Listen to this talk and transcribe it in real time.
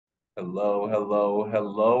Hello, hello,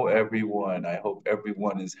 hello, everyone. I hope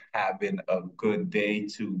everyone is having a good day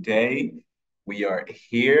today. We are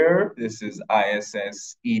here. This is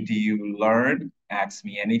ISS EDUlearn. Ask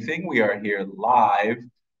me anything. We are here live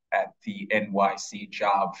at the NYC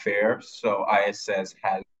Job Fair. So ISS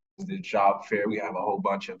has the job fair. We have a whole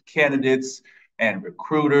bunch of candidates and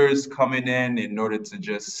recruiters coming in order to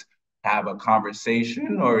just have a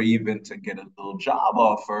conversation or even to get a little job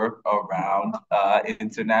offer around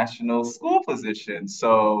international school positions.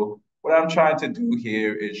 So what I'm trying to do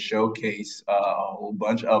here is showcase a whole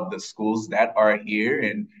bunch of the schools that are here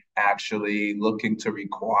and actually looking to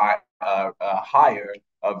require hire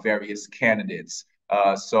various candidates.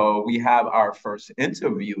 So we have our first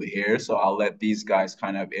interview here. So I'll let these guys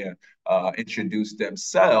kind of introduce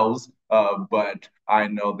themselves. But I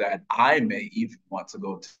know that I may even want to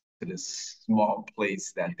go to this small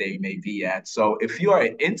place that they may be at. So if you are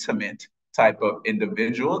an intimate type of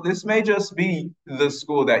individual, this may just be the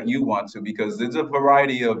school that you want to, because there's a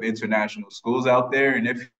variety of international schools out there. And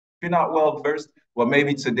if you're not well versed, well,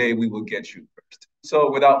 maybe today we will get you first.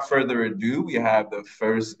 So without further ado, we have the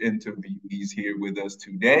first interviewees here with us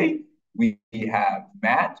today. We have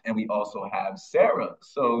Matt and we also have Sarah.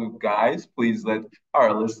 So guys, please let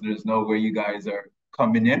our listeners know where you guys are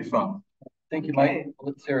coming in from. Thank you, Mike.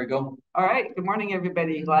 Let Sarah go. All right. Good morning,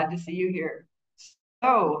 everybody. Glad to see you here.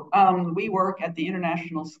 So we work at the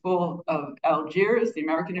International School of Algiers, the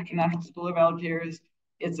American International School of Algiers.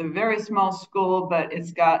 It's a very small school, but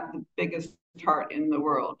it's got the biggest heart in the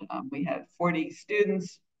world. We have 40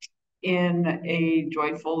 students in a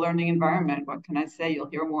joyful learning environment. What can I say? You'll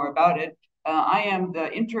hear more about it. I am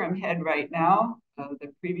the interim head right now.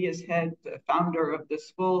 The previous head, the founder of the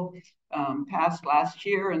school, passed last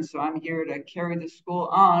year, and so I'm here to carry the school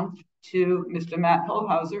on to Mr. Matt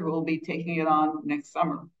Holshouser, who will be taking it on next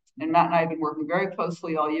summer. And Matt and I have been working very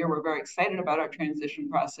closely all year. We're very excited about our transition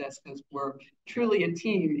process because we're truly a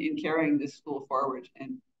team in carrying this school forward.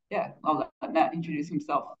 And yeah, I'll let Matt introduce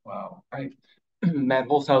himself. Wow, right. Matt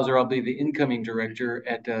Holshouser, I'll be the incoming director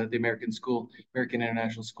at the American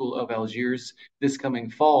International School of Algiers this coming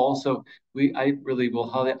fall. So I really will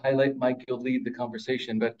highlight, Mike, you'll lead the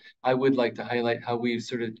conversation, but I would like to highlight how we've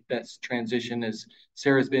sort of that transition as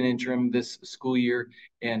Sarah's been interim this school year,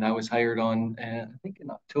 and I was hired on, I think in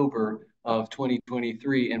October of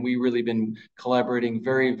 2023, and we really been collaborating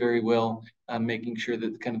very, very well, making sure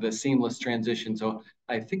that kind of the seamless transition. So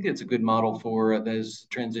I think it's a good model for those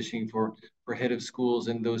transitioning for head of schools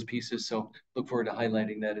and those pieces. So look forward to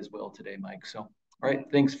highlighting that as well today, Mike. So, all right,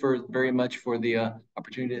 thanks very much for the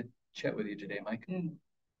opportunity to chat with you today, Mike.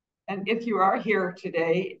 And if you are here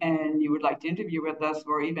today and you would like to interview with us,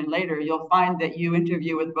 or even later, you'll find that you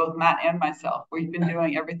interview with both Matt and myself. We've been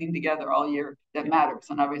doing everything together all year that matters.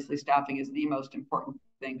 And obviously staffing is the most important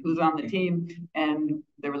thing. Who's on the team and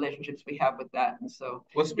the relationships we have with that. And so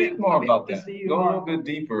we'll speak more about that. Go a little bit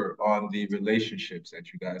deeper on the relationships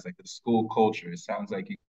that you guys, like the school culture. It sounds like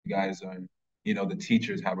you guys are, the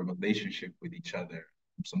teachers have a relationship with each other,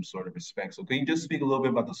 some sort of respect. So can you just speak a little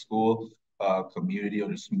bit about the school community or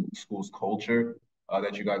the school's culture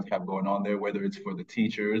that you guys have going on there, whether it's for the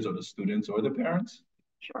teachers or the students or the parents?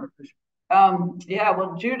 Sure. Yeah,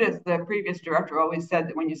 well, Judith, the previous director, always said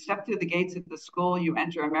that when you step through the gates of the school, you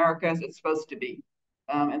enter America as it's supposed to be,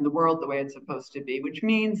 and the world the way it's supposed to be, which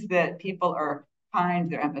means that people are kind,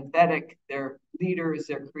 they're empathetic, they're leaders,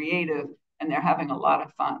 they're creative, and they're having a lot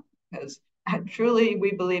of fun. Because truly,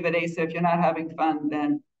 we believe at ASA, if you're not having fun,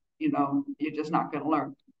 then, you're just not going to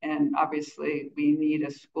learn. And obviously, we need a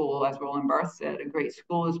school, as Roland Barthes said, a great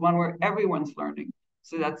school is one where everyone's learning.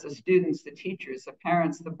 So that's the students, the teachers, the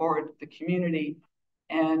parents, the board, the community.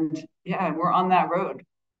 And yeah, we're on that road.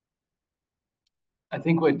 I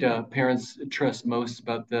think what parents trust most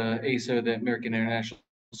about the ASA, the American International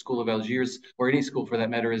School of Algiers, or any school for that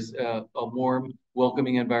matter, is a warm,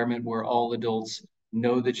 welcoming environment where all adults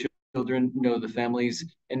know the children, know the families,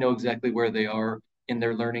 and know exactly where they are in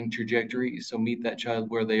their learning trajectory. So meet that child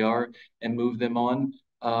where they are and move them on.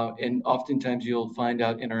 And oftentimes you'll find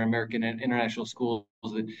out in our American and international schools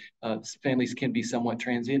that families can be somewhat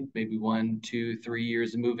transient, maybe 1, 2, 3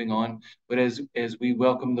 years and moving on. But as we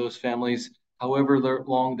welcome those families, however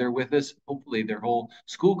long they're with us, hopefully their whole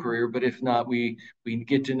school career, but if not, we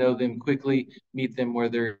get to know them quickly, meet them where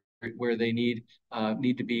they need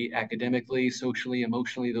to be academically, socially,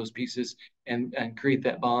 emotionally, those pieces, and create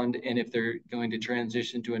that bond. And if they're going to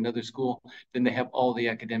transition to another school, then they have all the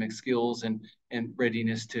academic skills and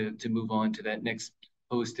readiness to move on to that next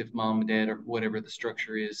post if mom and dad or whatever the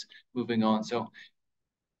structure is moving on. So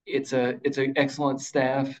it's an excellent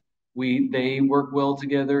staff. they work well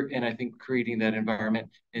together, and I think creating that environment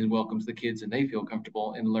and welcomes the kids and they feel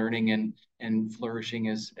comfortable in learning and flourishing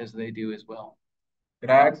as they do as well. Can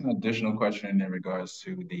I ask an additional question in regards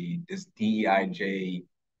to this DEIJ,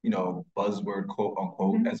 buzzword, quote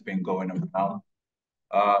unquote, that's been going around?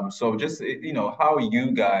 So just, how are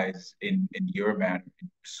you guys in your manner in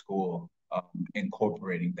school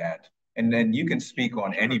incorporating that? And then you can speak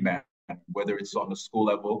on any matter, whether it's on the school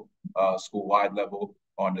level, school-wide level,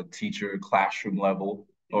 on the teacher classroom level,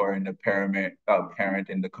 or in the parent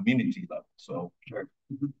in the community level. So sure.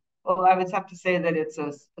 Well, I would have to say that it's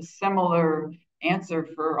a similar answer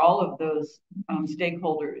for all of those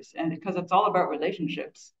stakeholders, and because it's all about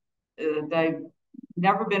relationships. I've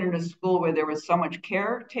never been in a school where there was so much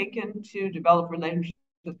care taken to develop relationships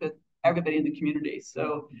with everybody in the community.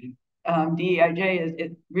 So DEIJ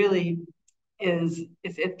it really is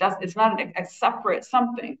it's not a separate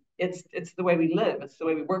something. It's the way we live. It's the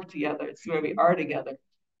way we work together. It's the way we are together.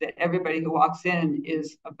 That everybody who walks in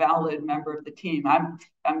is a valid member of the team.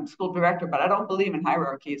 I'm school director, but I don't believe in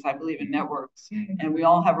hierarchies. I believe in networks, and we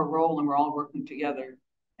all have a role, and we're all working together.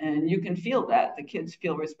 And you can feel that the kids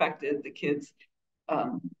feel respected. The kids,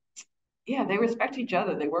 they respect each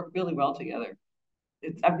other. They work really well together.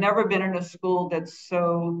 I've never been in a school that's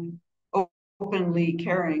so openly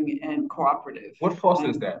caring and cooperative. What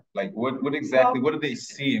fosters that? Like, what exactly? What are they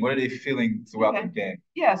seeing? What are they feeling throughout the day?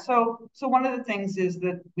 Yeah. So one of the things is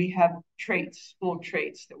that we have school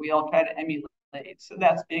traits that we all try to emulate. So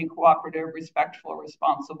that's being cooperative, respectful,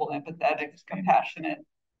 responsible, empathetic, compassionate.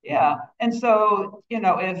 Yeah. And so,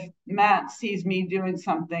 if Matt sees me doing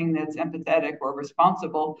something that's empathetic or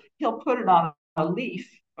responsible, he'll put it on a leaf,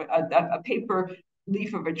 a paper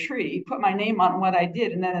leaf of a tree, put my name on what I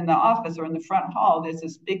did. And then in the office or in the front hall, there's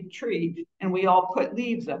this big tree, and we all put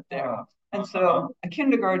leaves up there. And so a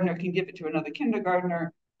kindergartner can give it to another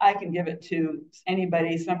kindergartner. I can give it to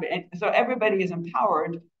anybody, somebody. And so everybody is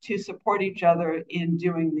empowered to support each other in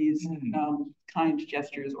doing these kind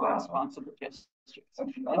gestures or responsible gestures. So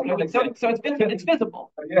it's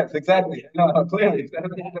visible. Yes, exactly. No, clearly,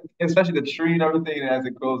 especially the tree and everything. And as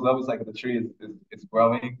it grows up, it's like the tree is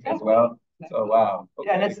growing as well. So wow. Okay.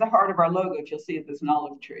 Yeah, and it's the heart of our logo. You'll see it, there's an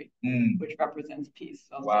olive tree, which represents peace.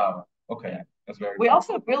 Also. Wow. Okay. That's very. We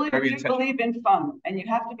also really do believe in fun, and you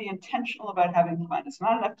have to be intentional about having fun. It's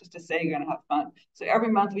not enough just to say you're going to have fun. So every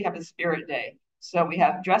month we have a spirit day. So we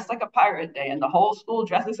have dress like a pirate day, and the whole school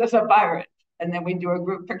dresses as a pirate. And then we do a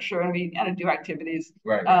group picture, and we kind of do activities.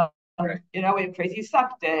 Right. Right. We have Crazy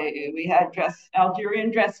Sock Day. We had Algerian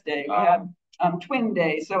dress day. We had twin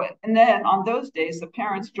day. So, and then on those days, the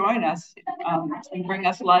parents join us and bring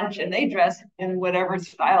us lunch, and they dress in whatever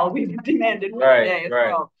style we've demanded for the day as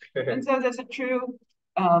well. And so there's a true,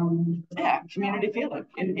 community feeling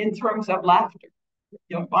in terms of laughter.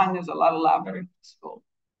 You'll find there's a lot of laughter in school,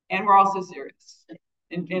 and we're also serious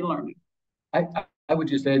in learning. I would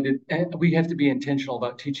just add that we have to be intentional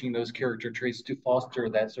about teaching those character traits to foster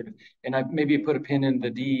that sort of, and I maybe put a pin in the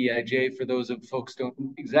DEIJ for those of folks don't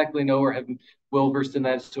exactly know or have well versed in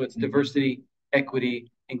that. So it's diversity, equity,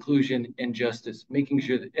 inclusion, and justice, making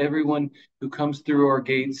sure that everyone who comes through our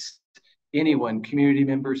gates, anyone, community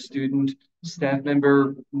member, student, staff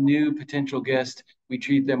member, new potential guest, we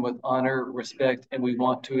treat them with honor, respect, and we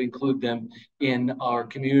want to include them in our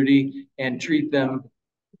community and treat them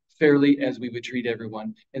fairly as we would treat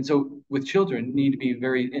everyone. And so with children, need to be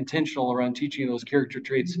very intentional around teaching those character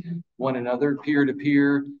traits one another, peer to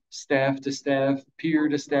peer, staff to staff, peer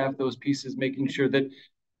to staff, those pieces, making sure that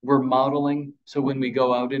we're modeling. So when we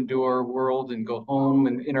go out into our world and go home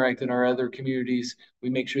and interact in our other communities,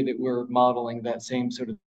 we make sure that we're modeling that same sort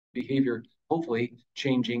of behavior, hopefully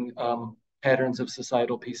changing patterns of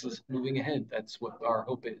societal pieces moving ahead. That's what our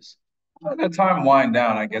hope is. The time wind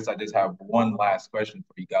down, I guess I just have one last question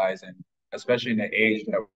for you guys, and especially in the age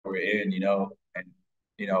that we're in, and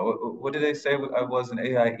what did they say? I was an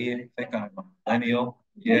AIE. I think I'm a millennial.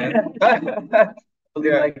 Yeah.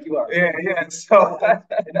 Yeah, like you are. Yeah. So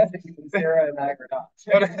that's Sarah and I are not.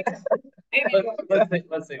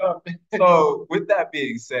 Let's see. So with that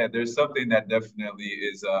being said, there's something that definitely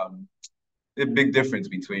is a big difference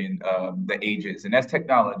between the ages, and that's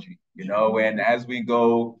technology. And as we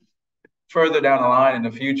go further down the line in the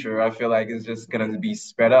future, I feel like it's just going to be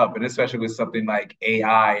sped up, and especially with something like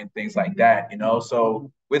AI and things like that, So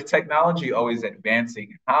with technology always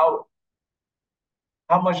advancing, how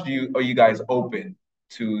much are you guys open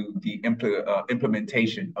to the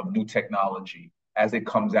implementation of new technology as it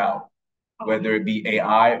comes out? whether it be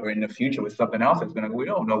AI or in the future with something else that's we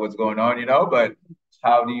don't know what's going on, but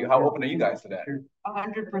how open are you guys to that?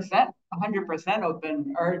 100%, 100%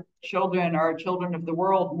 open. Our children are children of the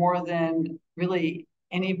world more than really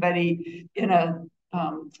anybody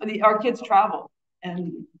our kids travel,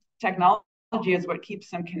 and technology is what keeps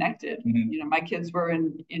them connected. Mm-hmm. My kids were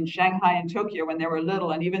in Shanghai and Tokyo when they were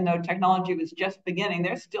little, and even though technology was just beginning,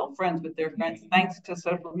 they're still friends with their friends, thanks to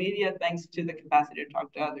social media, thanks to the capacity to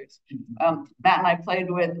talk to others. Matt and I played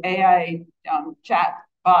with AI chat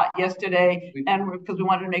bot yesterday, and because we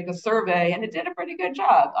wanted to make a survey, and it did a pretty good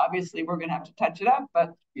job. Obviously, we're going to have to touch it up,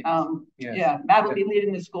 but yeah, Matt will be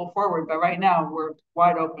leading the school forward. But right now, we're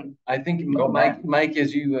wide open. I think Mike,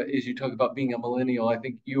 as you talk about being a millennial, I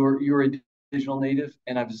think you're a digital native,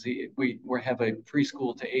 and obviously we have a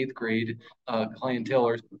preschool to 8th grade clientele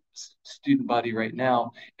or student body right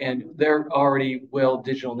now, and they're already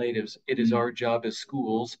digital natives. It is our job as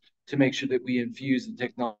schools to make sure that we infuse the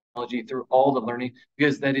technology through all the learning,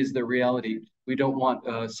 because that is the reality. We don't want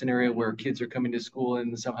a scenario where kids are coming to school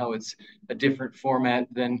and somehow it's a different format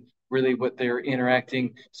than really what they're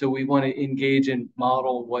interacting. So we want to engage and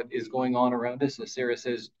model what is going on around us. As Sarah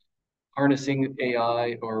says, harnessing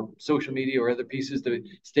AI or social media or other pieces to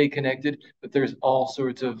stay connected, but there's all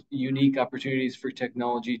sorts of unique opportunities for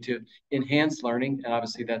technology to enhance learning. And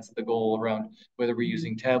obviously that's the goal around whether we're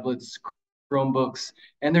using tablets, Chromebooks,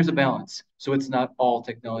 and there's a balance. So it's not all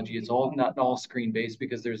technology. It's not all screen-based,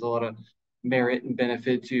 because there's a lot of merit and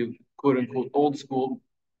benefit to quote unquote old school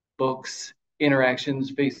books,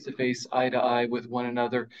 interactions, face-to-face, eye-to-eye with one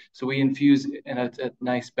another. So we infuse a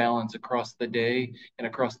nice balance across the day and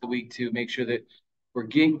across the week to make sure that we're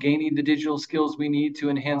gaining the digital skills we need to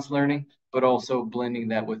enhance learning, but also blending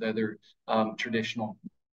that with other traditional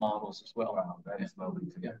models as well. Wow, that is lovely.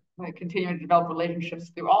 Yeah. I continue to develop relationships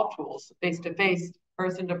through all tools, face-to-face,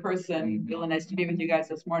 person-to-person. Really nice to be with you guys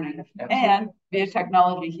this morning. Absolutely. And via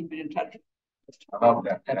technology, keep it in touch. I love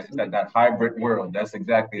that. That hybrid world. That's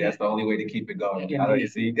the only way to keep it going. Yeah. I know you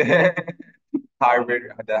see the hybrid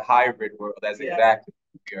world. That's exactly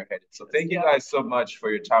where you're headed. So thank you guys so much for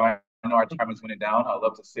your time. I know our time is winding down. I'd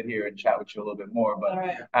love to sit here and chat with you a little bit more, but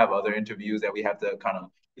I have other interviews that we have to kind of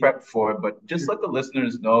prep for. But just let the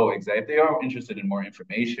listeners know exactly if they are interested in more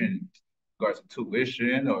information in regards to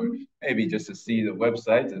tuition, or maybe just to see the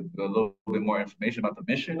website, a little bit more information about the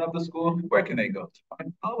mission of the school, where can they go?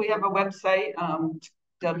 Oh, we have a website,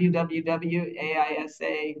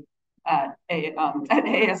 www.aisa at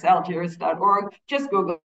asalgiers.org. Just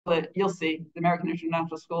Google it. You'll see the American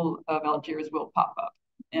International School of Algiers will pop up.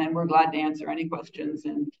 And we're glad to answer any questions,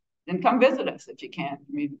 and come visit us if you can. I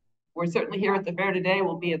mean, we're certainly here at the fair today.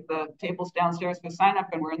 We'll be at the tables downstairs for sign up,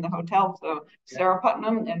 and we're in the hotel. So Sarah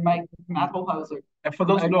Putnam and Matt Holshouser. And for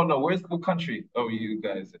those who don't know, what country are you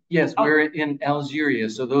guys in? Yes, we're in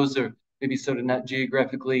Algiers. So those are maybe sort of not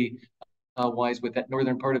geographically wise with that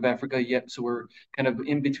northern part of Africa yet. So we're kind of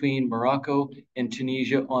in between Morocco and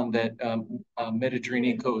Tunisia on that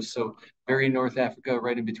Mediterranean coast. So very North Africa,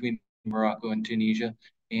 right in between Morocco and Tunisia.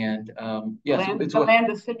 And it's the land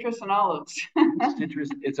of citrus and olives. Citrus.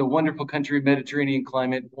 It's a wonderful country, Mediterranean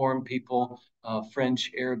climate, warm people, French,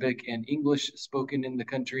 Arabic, and English spoken in the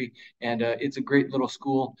country. And it's a great little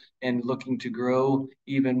school, and looking to grow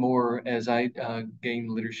even more as I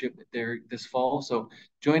gain leadership there this fall. So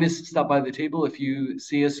join us, stop by the table. If you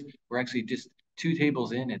see us, we're actually just 2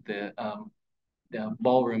 tables in at the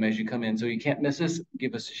ballroom as you come in. So you can't miss us.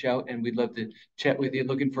 Give us a shout, and we'd love to chat with you.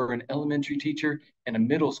 Looking for an elementary teacher and a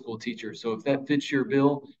middle school teacher. So if that fits your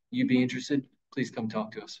bill, you'd be interested, please come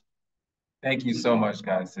talk to us. Thank you so much,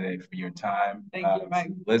 guys, today for your time. Thank you,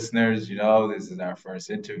 Mike. Listeners, this is our first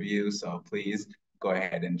interview, so please go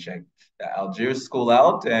ahead and check the Algiers School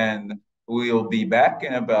out, and we'll be back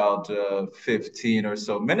in about 15 or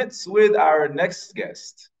so minutes with our next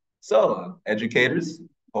guest. So, educators,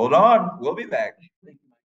 hold on. We'll be back.